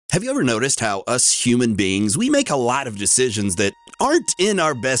Have you ever noticed how us human beings, we make a lot of decisions that aren't in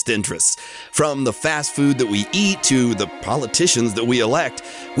our best interests? From the fast food that we eat to the politicians that we elect,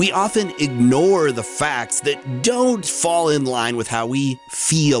 we often ignore the facts that don't fall in line with how we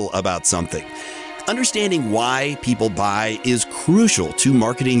feel about something. Understanding why people buy is crucial to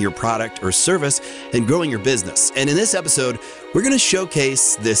marketing your product or service and growing your business. And in this episode, we're going to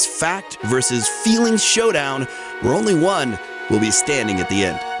showcase this fact versus feelings showdown where only one will be standing at the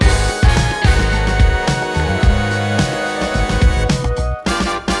end.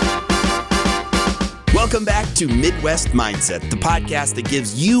 Welcome back to Midwest Mindset, the podcast that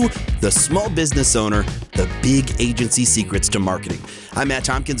gives you, the small business owner, the big agency secrets to marketing. I'm Matt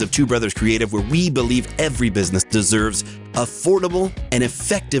Tompkins of Two Brothers Creative, where we believe every business deserves affordable and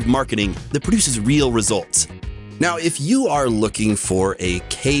effective marketing that produces real results. Now, if you are looking for a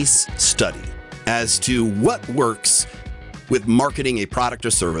case study as to what works with marketing a product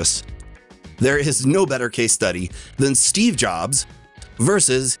or service, there is no better case study than Steve Jobs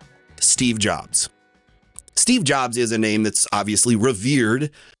versus Steve Jobs. Steve Jobs is a name that's obviously revered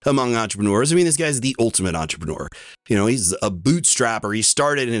among entrepreneurs. I mean, this guy's the ultimate entrepreneur. You know, he's a bootstrapper. He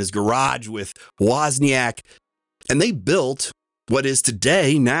started in his garage with Wozniak, and they built what is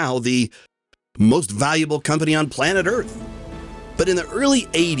today now the most valuable company on planet Earth. But in the early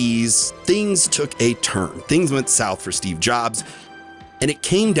 80s, things took a turn. Things went south for Steve Jobs, and it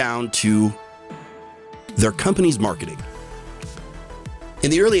came down to their company's marketing. In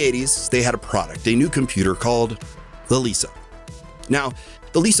the early 80s, they had a product, a new computer called the Lisa. Now,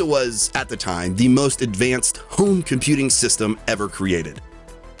 the Lisa was, at the time, the most advanced home computing system ever created.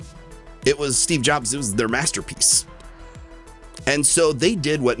 It was Steve Jobs, it was their masterpiece. And so they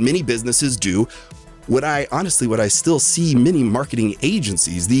did what many businesses do, what I still see many marketing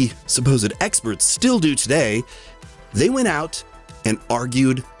agencies, the supposed experts, still do today. They went out and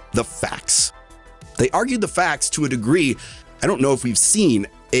argued the facts. They argued the facts to a degree. I don't know if we've seen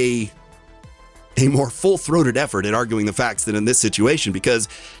a more full-throated effort at arguing the facts than in this situation, because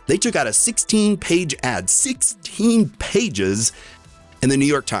they took out a 16-page ad, 16 pages in the New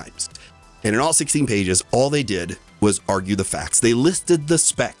York Times. And in all 16 pages, all they did was argue the facts. They listed the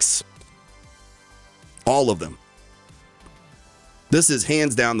specs, all of them. This is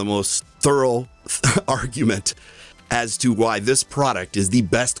hands down the most thorough argument as to why this product is the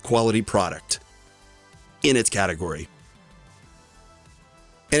best quality product in its category.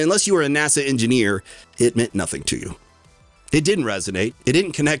 And unless you were a NASA engineer, it meant nothing to you. It didn't resonate. It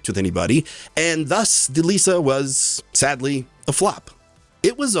didn't connect with anybody. And thus, the Lisa was, sadly, a flop.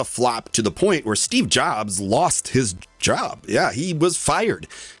 It was a flop to the point where Steve Jobs lost his job. Yeah, he was fired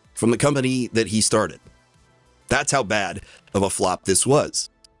from the company that he started. That's how bad of a flop this was.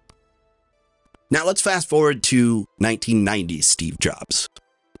 Now, let's fast forward to 1990s Steve Jobs.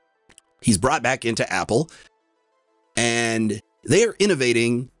 He's brought back into Apple, and they are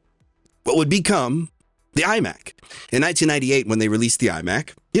innovating what would become the iMac. In 1998, when they released the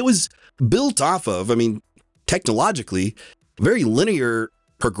iMac, it was built off of, technologically, very linear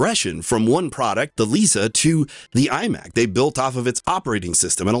progression from one product, the Lisa, to the iMac. They built off of its operating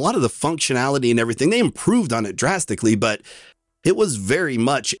system, and a lot of the functionality and everything, they improved on it drastically, but it was very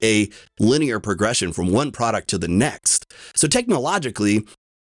much a linear progression from one product to the next. So technologically,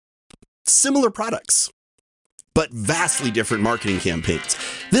 similar products, but vastly different marketing campaigns.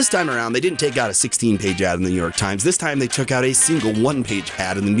 This time around, they didn't take out a 16-page ad in the New York Times. This time, they took out a single one-page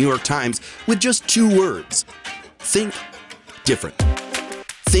ad in the New York Times with just 2 words. Think different.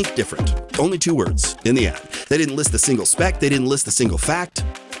 Think different. Only 2 words in the ad. They didn't list a single spec. They didn't list a single fact.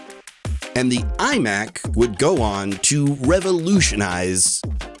 And the iMac would go on to revolutionize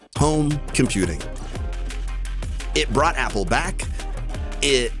home computing. It brought Apple back.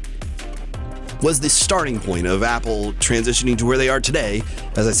 It was the starting point of Apple transitioning to where they are today.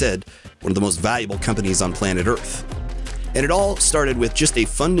 As I said, one of the most valuable companies on planet Earth. And it all started with just a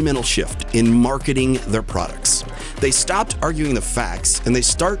fundamental shift in marketing their products. They stopped arguing the facts, and they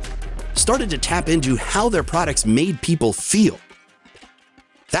started to tap into how their products made people feel.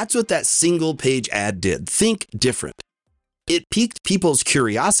 That's what that single-page ad did. Think different. It piqued people's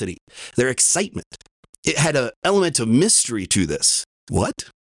curiosity, their excitement. It had an element of mystery to this. What?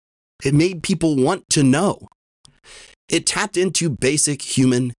 It made people want to know. It tapped into basic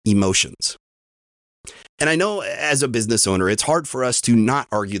human emotions. And I know as a business owner, it's hard for us to not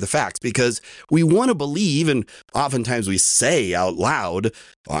argue the facts because we want to believe, and oftentimes we say out loud,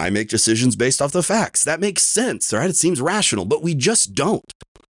 I make decisions based off the facts. That makes sense, right? It seems rational, but we just don't.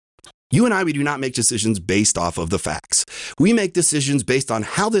 You and I, we do not make decisions based off of the facts. We make decisions based on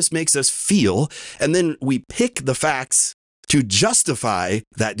how this makes us feel, and then we pick the facts to justify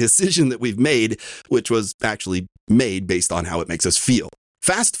that decision that we've made, which was actually made based on how it makes us feel.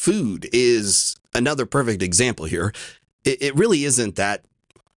 Fast food is another perfect example here. It really isn't that,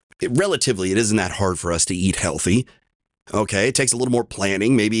 it isn't that hard for us to eat healthy. Okay, it takes a little more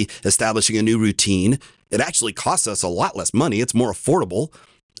planning, maybe establishing a new routine. It actually costs us a lot less money. It's more affordable.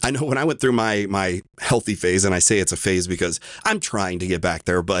 I know when I went through my healthy phase, and I say it's a phase because I'm trying to get back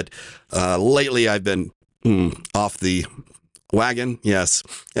there, but lately I've been off the wagon, yes,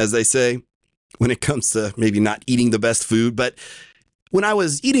 as they say, when it comes to maybe not eating the best food. But when I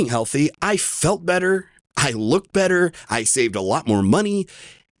was eating healthy, I felt better, I looked better, I saved a lot more money.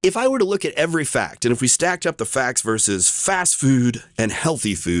 If I were to look at every fact, and if we stacked up the facts versus fast food and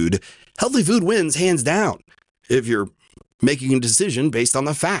healthy food wins hands down if you're making a decision based on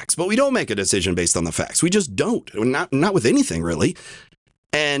the facts. But we don't make a decision based on the facts. We just don't. Not with anything, really.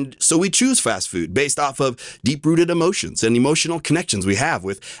 And so we choose fast food based off of deep-rooted emotions and emotional connections we have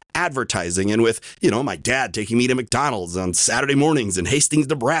with advertising and with, my dad taking me to McDonald's on Saturday mornings in Hastings,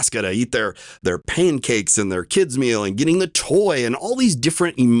 Nebraska to eat their pancakes and their kids' meal and getting the toy and all these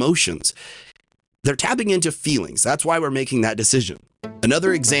different emotions. They're tapping into feelings. That's why we're making that decision.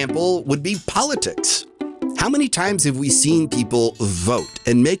 Another example would be politics. How many times have we seen people vote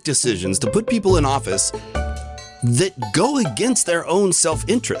and make decisions to put people in office that go against their own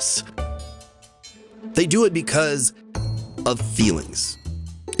self-interests? They do it because of feelings.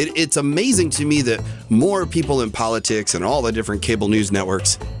 It's amazing to me that more people in politics and all the different cable news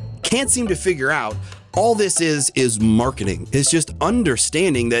networks can't seem to figure out all this is marketing. It's just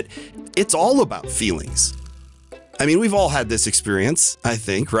understanding that it's all about feelings. I mean, we've all had this experience, I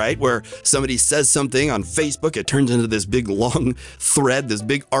think, right? Where somebody says something on Facebook, it turns into this big long thread, this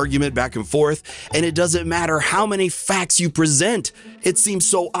big argument back and forth, and it doesn't matter how many facts you present. It seems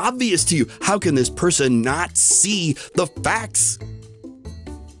so obvious to you. How can this person not see the facts?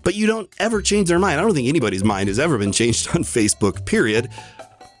 But you don't ever change their mind. I don't think anybody's mind has ever been changed on Facebook, period.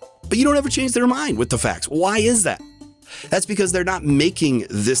 But you don't ever change their mind with the facts. Why is that? That's because they're not making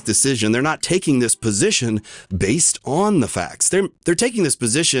this decision. They're not taking this position based on the facts. They're taking this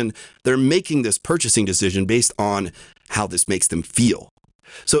position. They're making this purchasing decision based on how this makes them feel.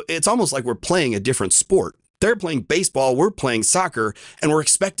 So it's almost like we're playing a different sport. They're playing baseball. We're playing soccer, and we're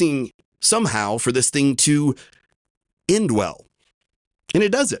expecting somehow for this thing to end well. And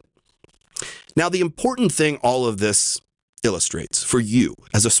it doesn't. Now, the important thing all of this illustrates for you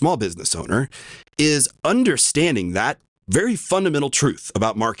as a small business owner is understanding that very fundamental truth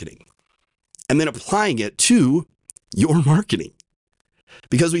about marketing and then applying it to your marketing.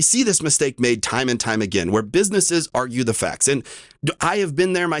 Because we see this mistake made time and time again where businesses argue the facts. And I have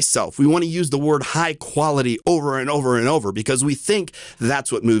been there myself. We want to use the word high quality over and over and over because we think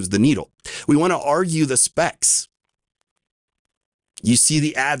that's what moves the needle. We want to argue the specs. You see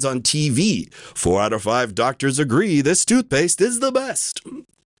the ads on TV. 4 out of 5 doctors agree this toothpaste is the best.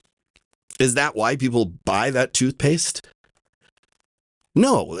 Is that why people buy that toothpaste?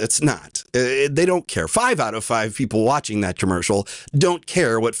 No, it's not. They don't care. 5 out of 5 people watching that commercial don't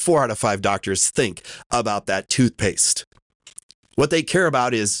care what 4 out of 5 doctors think about that toothpaste. What they care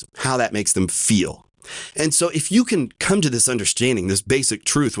about is how that makes them feel. And so if you can come to this understanding, this basic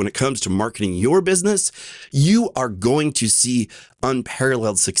truth when it comes to marketing your business, you are going to see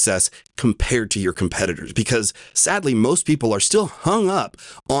unparalleled success compared to your competitors. Because sadly, most people are still hung up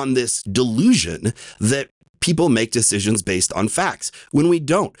on this delusion that people make decisions based on facts when we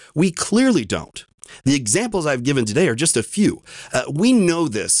don't. We clearly don't. The examples I've given today are just a few. We know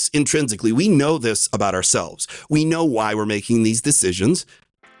this intrinsically. We know this about ourselves. We know why we're making these decisions.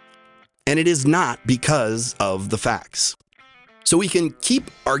 And it is not because of the facts. So we can keep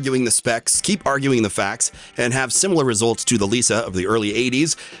arguing the specs, keep arguing the facts, and have similar results to the Lisa of the early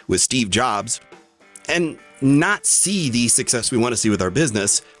 80s with Steve Jobs, and not see the success we want to see with our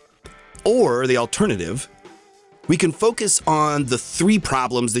business. Or the alternative, we can focus on the 3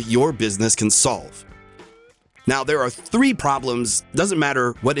 problems that your business can solve. Now, there are 3 problems. Doesn't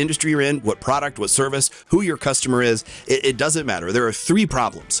matter what industry you're in, what product, what service, who your customer is. It doesn't matter. There are 3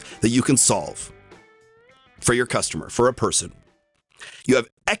 problems that you can solve for your customer, for a person. You have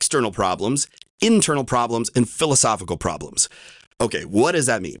external problems, internal problems, and philosophical problems. Okay, what does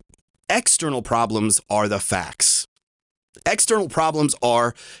that mean? External problems are the facts. External problems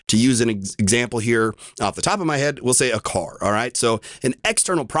are, to use an example here off the top of my head, we'll say a car, all right? So an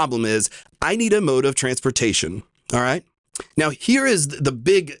external problem is I need a mode of transportation, all right? Now, here is the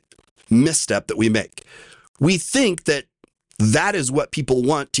big misstep that we make. We think that That is what people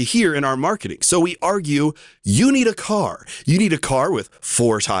want to hear in our marketing. So we argue, you need a car. You need a car with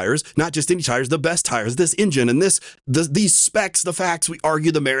 4 tires, not just any tires, the best tires, this engine and these specs, the facts. We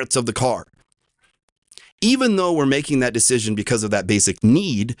argue the merits of the car. Even though we're making that decision because of that basic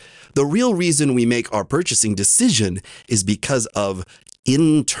need, the real reason we make our purchasing decision is because of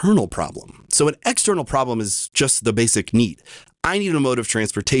internal problem. So an external problem is just the basic need. I need a mode of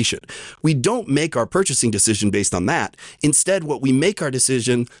transportation. We don't make our purchasing decision based on that. Instead, what we make our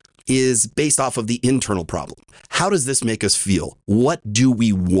decision is based off of the internal problem. How does this make us feel? What do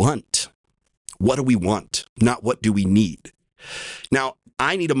we want? What do we want? Not what do we need? Now,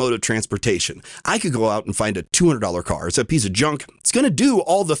 I need a mode of transportation. I could go out and find a $200 car. It's a piece of junk. It's going to do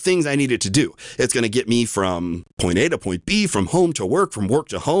all the things I need it to do. It's going to get me from point A to point B, from home to work, from work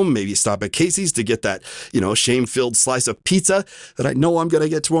to home, maybe stop at Casey's to get that, shame-filled slice of pizza that I know I'm going to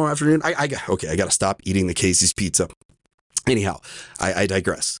get tomorrow afternoon. I got to stop eating the Casey's pizza. Anyhow, I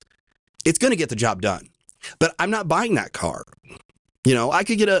digress. It's going to get the job done, but I'm not buying that car. I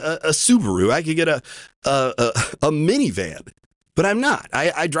could get a Subaru. I could get a minivan. But I'm not.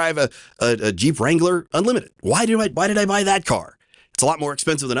 I drive a Jeep Wrangler Unlimited. Why did I buy that car? It's a lot more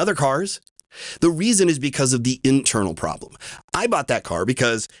expensive than other cars. The reason is because of the internal problem. I bought that car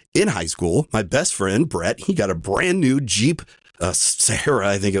because in high school, my best friend, Brett, he got a brand new Jeep Sahara,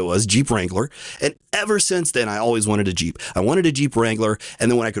 I think it was, Jeep Wrangler. And ever since then, I always wanted a Jeep. I wanted a Jeep Wrangler.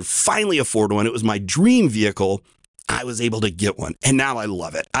 And then when I could finally afford one, it was my dream vehicle. I was able to get one. And now I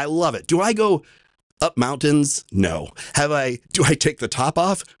love it. I love it. Do I go up mountains? No. Do I take the top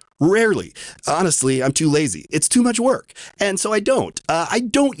off? Rarely. Honestly, I'm too lazy. It's too much work. And so I don't. I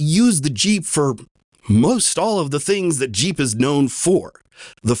don't use the Jeep for most all of the things that Jeep is known for.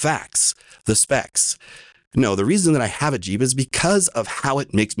 The facts, the specs. No, the reason that I have a Jeep is because of how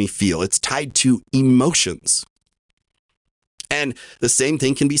it makes me feel. It's tied to emotions. And the same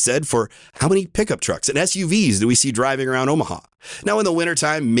thing can be said for how many pickup trucks and SUVs do we see driving around Omaha? Now, in the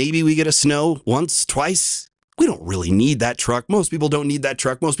wintertime, maybe we get a snow once, twice. We don't really need that truck. Most people don't need that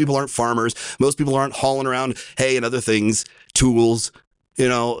truck. Most people aren't farmers. Most people aren't hauling around hay and other things, tools.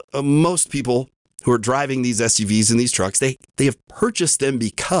 Most people who are driving these SUVs and these trucks, they have purchased them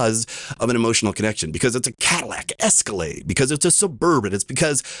because of an emotional connection, because it's a Cadillac Escalade, because it's a Suburban. It's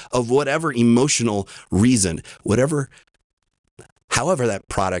because of whatever emotional reason, however that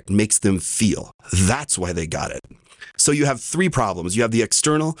product makes them feel. That's why they got it. So you have 3 problems. You have the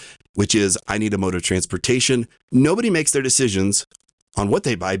external, which is I need a mode of transportation. Nobody makes their decisions on what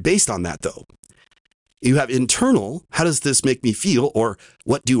they buy based on that, though. You have internal, how does this make me feel, or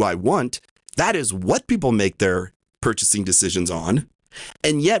what do I want? That is what people make their purchasing decisions on.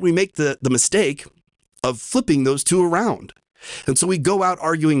 And yet we make the mistake of flipping those 2 around. And so we go out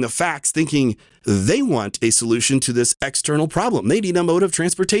arguing the facts, thinking they want a solution to this external problem. They need a mode of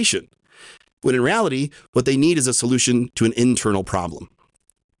transportation. When in reality, what they need is a solution to an internal problem.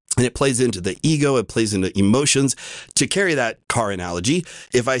 And it plays into the ego, it plays into emotions. To carry that car analogy,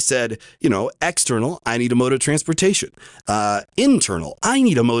 if I said, external, I need a mode of transportation. Internal, I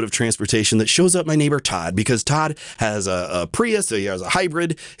need a mode of transportation that shows up my neighbor Todd, because Todd has a Prius, he has a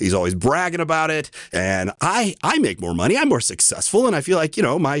hybrid, he's always bragging about it, and I make more money, I'm more successful, and I feel like,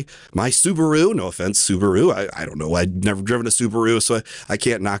 my Subaru, no offense, Subaru, I don't know, I've never driven a Subaru, so I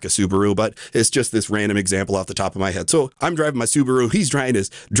can't knock a Subaru, but it's just this random example off the top of my head. So I'm driving my Subaru, he's driving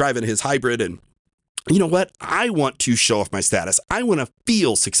his hybrid, and you know what? I want to show off my status. I want to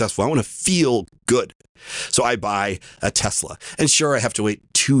feel successful. I want to feel good. So I buy a Tesla. And sure, I have to wait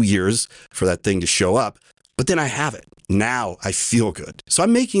 2 years for that thing to show up, but then I have it. Now I feel good. So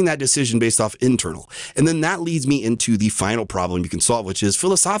I'm making that decision based off internal. And then that leads me into the final problem you can solve, which is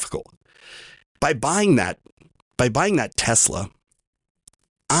philosophical. By buying that Tesla,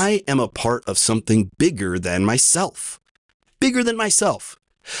 I am a part of something bigger than myself. Bigger than myself.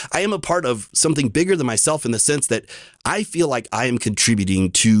 I am a part of something bigger than myself in the sense that I feel like I am contributing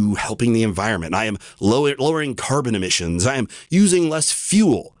to helping the environment. I am lowering carbon emissions. I am using less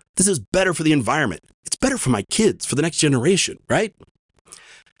fuel. This is better for the environment. It's better for my kids, for the next generation, right?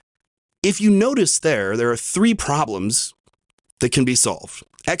 If you notice there are 3 problems that can be solved: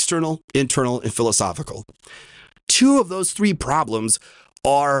 external, internal, and philosophical. 2 of those 3 problems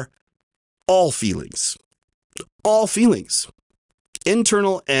are all feelings. All feelings.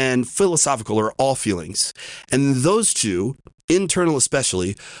 Internal and philosophical are all feelings. And those 2, internal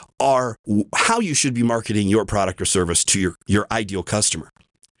especially, are how you should be marketing your product or service to your ideal customer.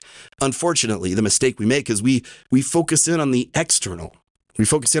 Unfortunately, the mistake we make is we focus in on the external. We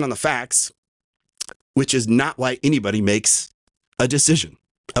focus in on the facts, which is not why anybody makes a decision.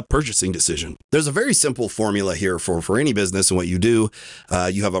 a purchasing decision. There's a very simple formula here for any business and what you do.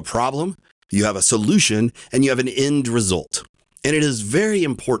 You have a problem, you have a solution, and you have an end result. And it is very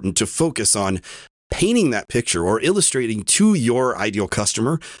important to focus on painting that picture or illustrating to your ideal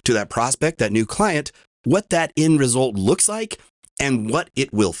customer, to that prospect, that new client, what that end result looks like and what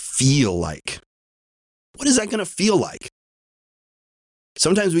it will feel like. What is that going to feel like?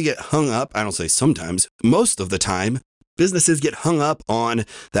 Sometimes we get hung up, I don't say sometimes, most of the time, businesses get hung up on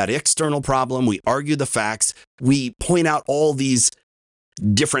that external problem. We argue the facts. We point out all these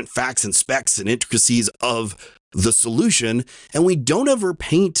different facts and specs and intricacies of the solution, and we don't ever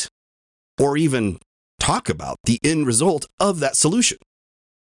paint or even talk about the end result of that solution.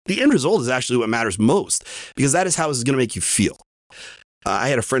 The end result is actually what matters most, because that is how it's going to make you feel. I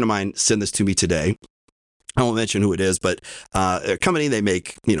had a friend of mine send this to me today. I won't mention who it is, but a company, they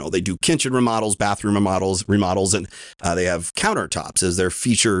make, they do kitchen remodels, bathroom remodels, and they have countertops as their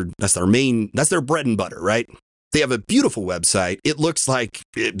featured, that's their bread and butter, right? They have a beautiful website. It looks like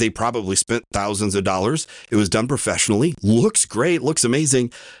they probably spent thousands of dollars. It was done professionally, looks great, looks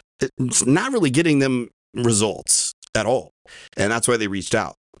amazing. It's not really getting them results at all. And that's why they reached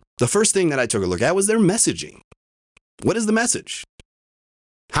out. The first thing that I took a look at was their messaging. What is the message?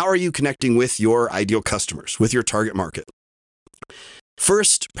 How are you connecting with your ideal customers, with your target market?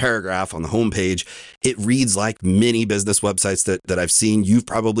 First paragraph on the homepage, it reads like many business websites that I've seen, you've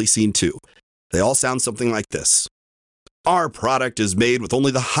probably seen too. They all sound something like this. Our product is made with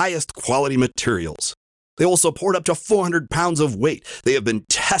only the highest quality materials. They will support up to 400 pounds of weight. They have been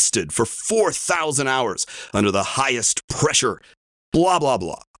tested for 4,000 hours under the highest pressure, blah, blah,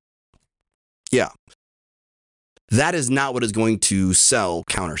 blah. Yeah. That is not what is going to sell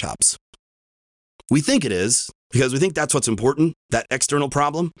countertops. We think it is because we think that's what's important, that external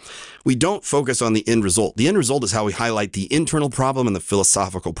problem. We don't focus on the end result. The end result is how we highlight the internal problem and the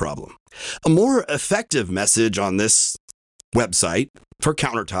philosophical problem. A more effective message on this website for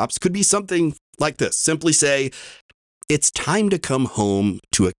countertops could be something like this. Simply say, it's time to come home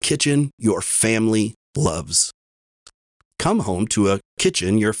to a kitchen your family loves. Come home to a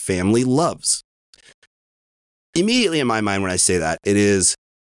kitchen your family loves. Immediately in my mind, when I say that, it is,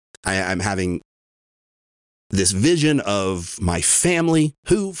 I'm having this vision of my family,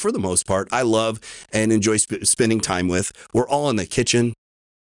 who, for the most part, I love and enjoy spending time with. We're all in the kitchen.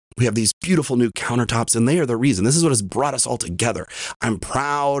 We have these beautiful new countertops, and they are the reason. This is what has brought us all together. I'm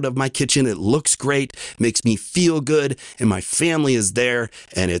proud of my kitchen. It looks great, makes me feel good, and my family is there,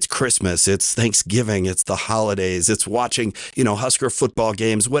 and it's Christmas, it's Thanksgiving, it's the holidays, it's watching, Husker football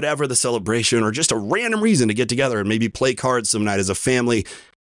games, whatever the celebration, or just a random reason to get together and maybe play cards some night as a family.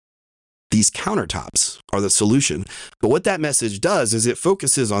 These countertops are the solution. But what that message does is it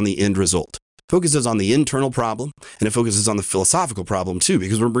focuses on the end result. Focuses on the internal problem, and it focuses on the philosophical problem too,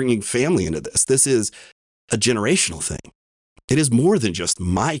 because we're bringing family into this. This is a generational thing. It is more than just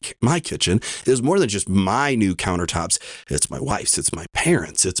my kitchen. It is more than just my new countertops. It's my wife's, it's my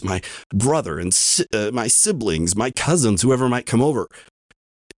parents, it's my brother and my siblings, my cousins, whoever might come over.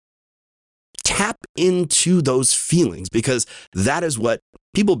 Tap into those feelings, because that is what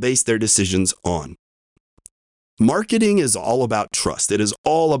people base their decisions on. Marketing is all about trust. It is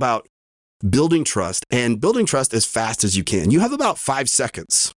all about building trust, and building trust as fast as you can. You have about 5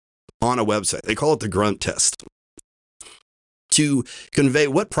 seconds on a website. They call it the grunt test, to convey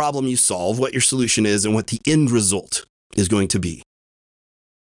what problem you solve, what your solution is, and what the end result is going to be.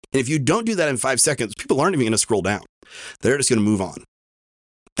 And if you don't do that in 5 seconds, people aren't even going to scroll down. They're just going to move on.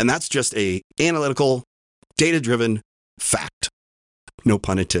 And that's just a analytical, data-driven fact. No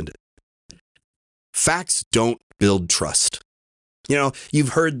pun intended. Facts don't build trust. You've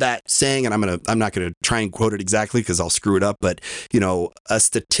heard that saying, and I'm not going to try and quote it exactly because I'll screw it up, but, a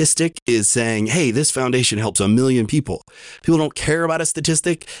statistic is saying, hey, this foundation helps 1 million people. People don't care about a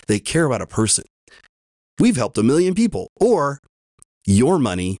statistic. They care about a person. We've helped 1 million people. Or your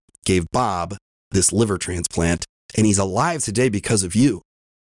money gave Bob this liver transplant, and he's alive today because of you.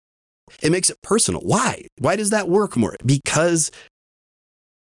 It makes it personal. Why? Why does that work more? Because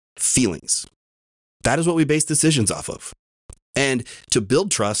feelings. That is what we base decisions off of. And to build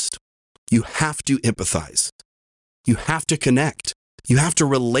trust, you have to empathize. You have to connect. You have to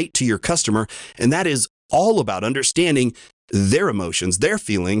relate to your customer. And that is all about understanding their emotions, their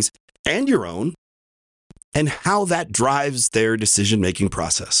feelings, and your own, and how that drives their decision-making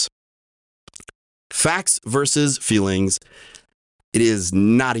process. Facts versus feelings. It is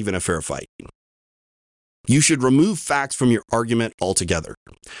not even a fair fight. You should remove facts from your argument altogether.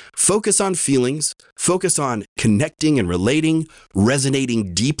 Focus on feelings, focus on connecting and relating,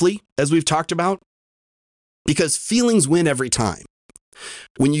 resonating deeply, as we've talked about, because feelings win every time.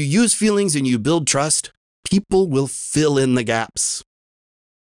 When you use feelings and you build trust, people will fill in the gaps.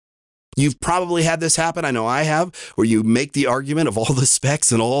 You've probably had this happen. I know I have, where you make the argument of all the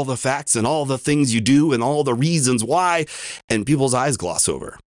specs and all the facts and all the things you do and all the reasons why, and people's eyes gloss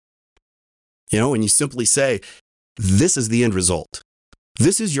over. And you simply say, this is the end result.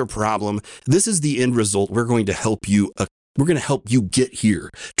 This is your problem. This is the end result. We're going to help you. We're going to help you get here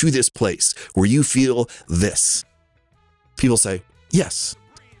to this place where you feel this. People say, yes,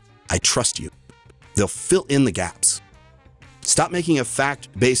 I trust you. They'll fill in the gaps. Stop making a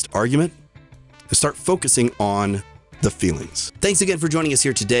fact-based argument and start focusing on the feelings. Thanks again for joining us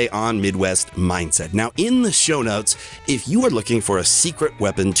here today on Midwest Mindset. Now, in the show notes, if you are looking for a secret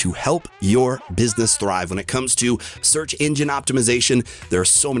weapon to help your business thrive when it comes to search engine optimization, there are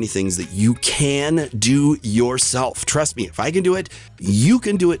so many things that you can do yourself. Trust me, if I can do it, you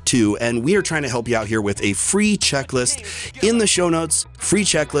can do it too. And we are trying to help you out here with a free checklist in the show notes, free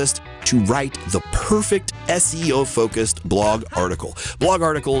checklist to write the perfect SEO-focused blog article. Blog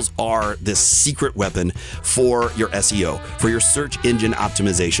articles are this secret weapon for your SEO, for your search engine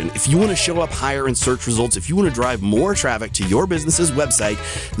optimization. If you want to show up higher in search results, if you want to drive more traffic to your business's website,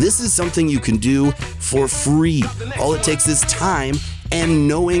 this is something you can do for free. All it takes is time and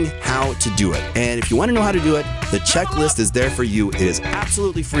knowing how to do it. And if you want to know how to do it, the checklist is there for you. It is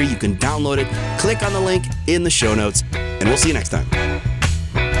absolutely free. You can download it, click on the link in the show notes, and we'll see you next time.